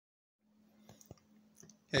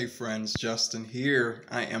Hey friends, Justin here.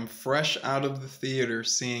 I am fresh out of the theater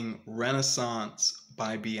seeing Renaissance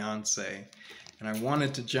by Beyonce, and I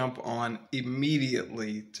wanted to jump on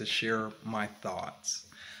immediately to share my thoughts.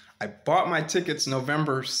 I bought my tickets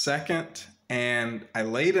November 2nd, and I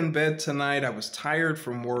laid in bed tonight. I was tired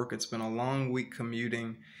from work. It's been a long week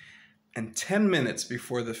commuting, and 10 minutes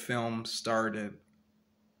before the film started,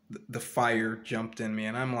 the fire jumped in me,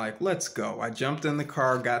 and I'm like, let's go. I jumped in the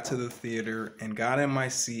car, got to the theater, and got in my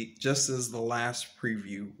seat just as the last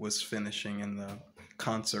preview was finishing and the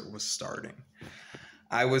concert was starting.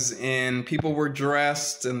 People were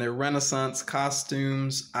dressed in their Renaissance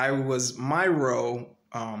costumes. My row,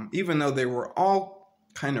 even though they were all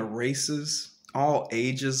kind of races, all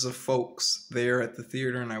ages of folks there at the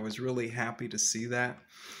theater, and I was really happy to see that.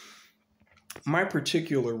 My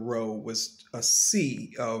particular row was a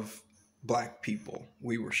sea of Black people.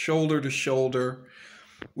 We were shoulder to shoulder.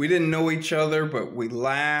 We didn't know each other, but we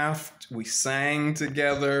laughed, we sang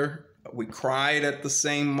together, we cried at the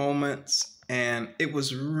same moments, and it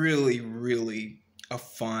was really, really a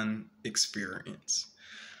fun experience.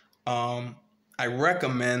 I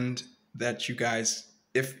recommend that you guys,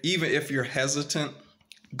 even if you're hesitant,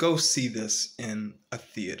 go see this in a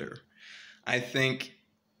theater. I think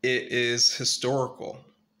it is historical.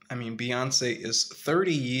 I mean, Beyonce is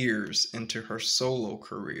 30 years into her solo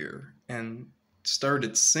career and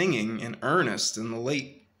started singing in earnest in the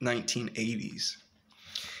late 1980s.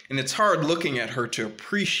 And it's hard looking at her to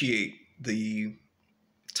appreciate the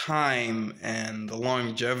time and the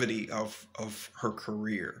longevity of her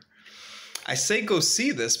career. I say go see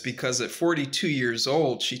this because at 42 years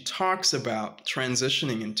old, she talks about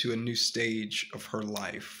transitioning into a new stage of her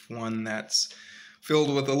life, one that's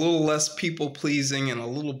filled with a little less people-pleasing and a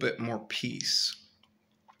little bit more peace.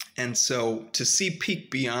 And so to see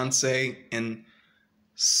peak Beyonce in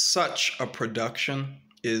such a production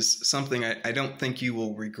is something I don't think you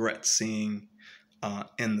will regret seeing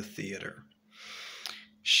in the theater.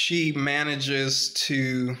 She manages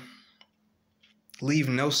to leave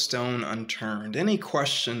no stone unturned. Any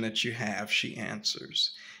question that you have, she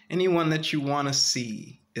answers. Anyone that you want to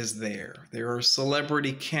see is there. There are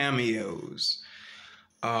celebrity cameos,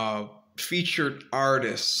 featured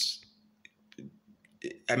artists.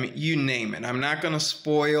 I mean, you name it. I'm not going to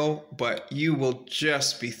spoil, but you will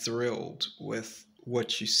just be thrilled with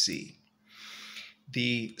what you see.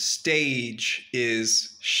 The stage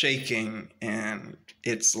is shaking and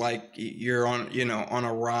it's like you're on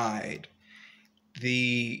a ride.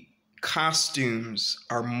 The costumes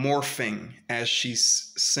are morphing as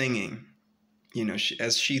she's singing.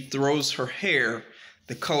 As she throws her hair,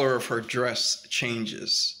 the color of her dress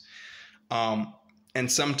changes.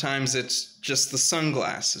 And sometimes it's just the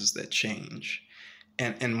sunglasses that change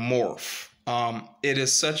and morph. It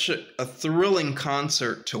is such a thrilling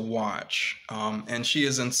concert to watch. And she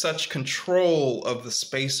is in such control of the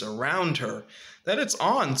space around her that it's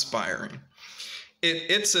awe-inspiring.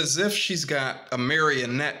 It's as if she's got a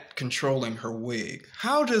marionette controlling her wig.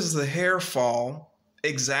 How does the hair fall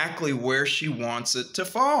exactly where she wants it to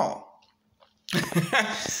fall?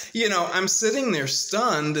 I'm sitting there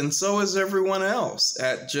stunned, and so is everyone else,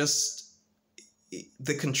 at just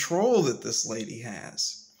the control that this lady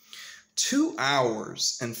has. 2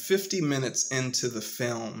 hours and 50 minutes into the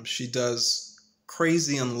film, she does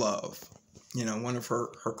Crazy in Love, one of her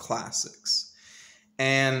classics.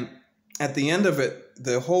 And at the end of it,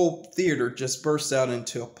 the whole theater just bursts out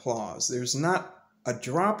into applause. There's not a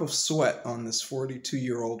drop of sweat on this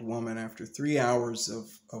 42-year-old woman after 3 hours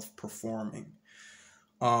of performing.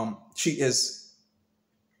 She is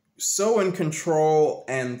so in control,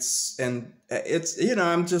 and it's,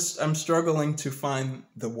 I'm struggling to find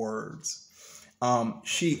the words.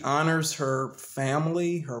 She honors her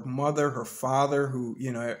family, her mother, her father, who,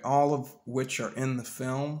 all of which are in the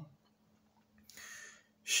film.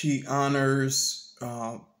 She honors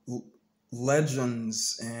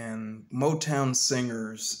legends and Motown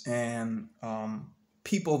singers and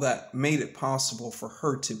people that made it possible for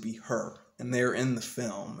her to be her. And they're in the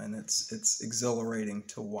film, and it's exhilarating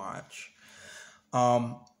to watch.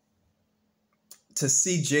 To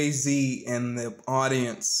see Jay-Z in the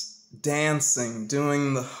audience dancing,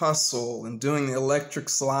 doing the hustle, and doing the electric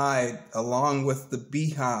slide along with the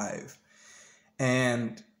Beehive,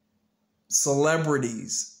 and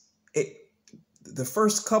celebrities. The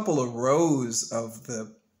first couple of rows of a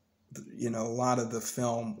lot of the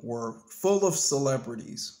film were full of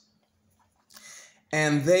celebrities.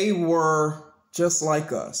 And they were just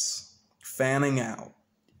like us, fanning out,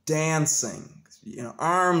 dancing,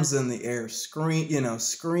 arms in the air,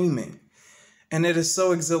 screaming. And it is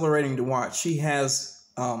so exhilarating to watch. She has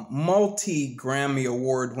multi-Grammy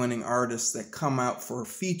award-winning artists that come out for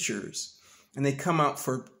features, and they come out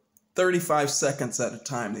for 35 seconds at a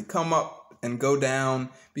time. They come up and go down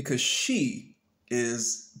because she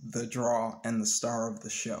is the draw and the star of the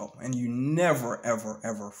show, and you never, ever,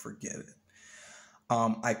 ever forget it.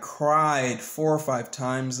 I cried 4 or 5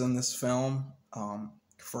 times in this film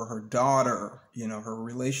for her daughter, you know, her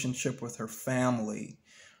relationship with her family,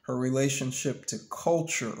 her relationship to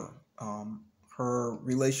culture, her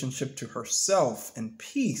relationship to herself and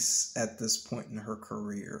peace at this point in her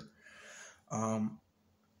career.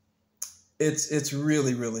 It's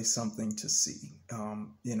really, really something to see.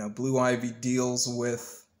 You know, Blue Ivy deals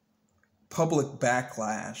with public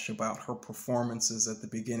backlash about her performances at the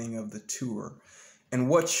beginning of the tour. And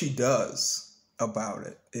what she does about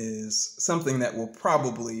it is something that will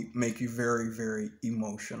probably make you very, very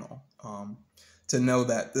emotional. To know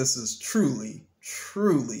that this is truly,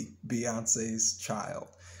 truly Beyonce's child.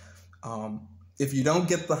 If you don't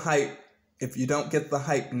get the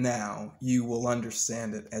hype now, you will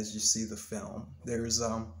understand it as you see the film. There's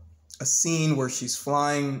a scene where she's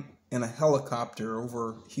flying in a helicopter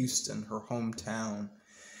over Houston, her hometown,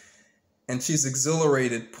 and she's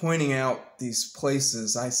exhilarated, pointing out these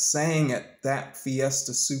places. I sang at that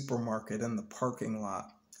Fiesta supermarket in the parking lot.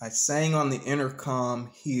 I sang on the intercom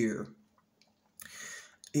here.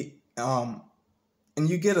 And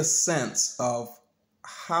you get a sense of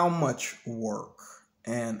how much work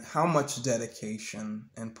and how much dedication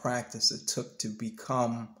and practice it took to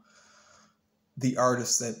become the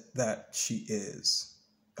artist that she is.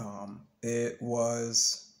 It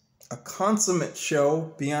was a consummate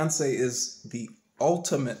show. Beyonce is the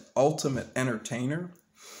ultimate entertainer.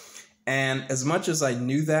 And as much as I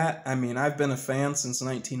knew that, I mean, I've been a fan since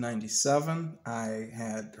 1997. I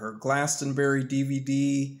had her Glastonbury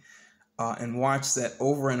DVD and watched that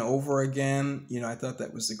over and over again. You know, I thought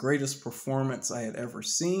that was the greatest performance I had ever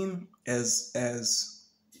seen. As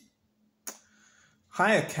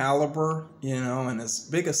high a caliber, you know, and as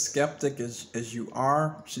big a skeptic as you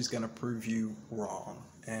are, she's going to prove you wrong.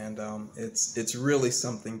 And it's really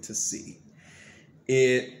something to see.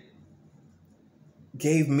 It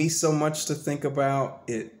gave me so much to think about.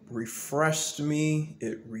 It refreshed me.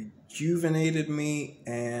 It rejuvenated me.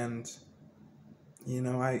 And, you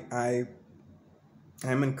know, I'm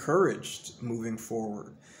encouraged moving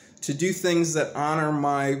forward to do things that honor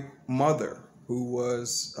my mother, who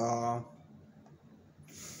was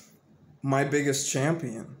my biggest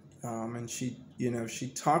champion. And she, you know, she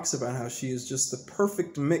talks about how she is just the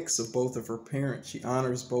perfect mix of both of her parents. She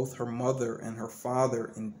honors both her mother and her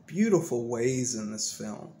father in beautiful ways in this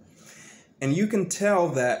film. And you can tell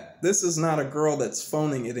that this is not a girl that's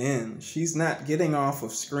phoning it in. She's not getting off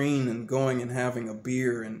of screen and going and having a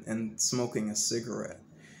beer and smoking a cigarette.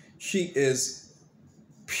 She is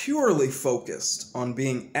purely focused on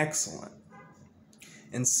being excellent.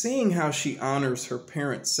 And seeing how she honors her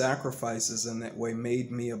parents' sacrifices in that way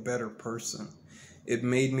made me a better person. It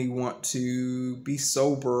made me want to be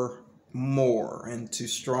sober more and to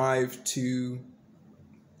strive to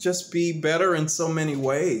just be better in so many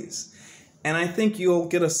ways. And I think you'll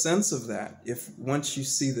get a sense of that once you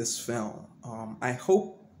see this film. I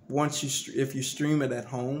hope if you stream it at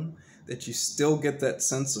home, that you still get that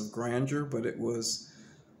sense of grandeur, but it was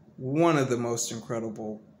one of the most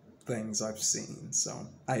incredible things I've seen. So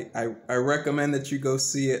I recommend that you go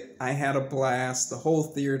see it. I had a blast. The whole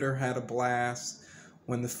theater had a blast.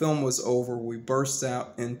 When the film was over, we burst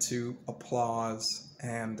out into applause,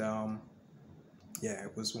 and yeah,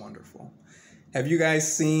 it was wonderful. Have you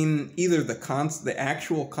guys seen either the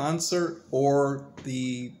actual concert or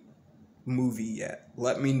the movie yet?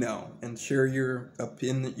 Let me know and share your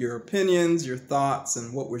opinions, your thoughts,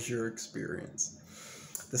 and what was your experience.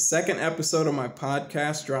 The second episode of my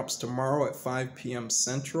podcast drops tomorrow at 5 p.m.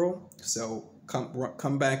 Central, so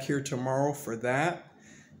come back here tomorrow for that.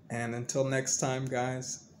 And until next time,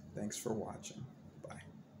 guys, thanks for watching.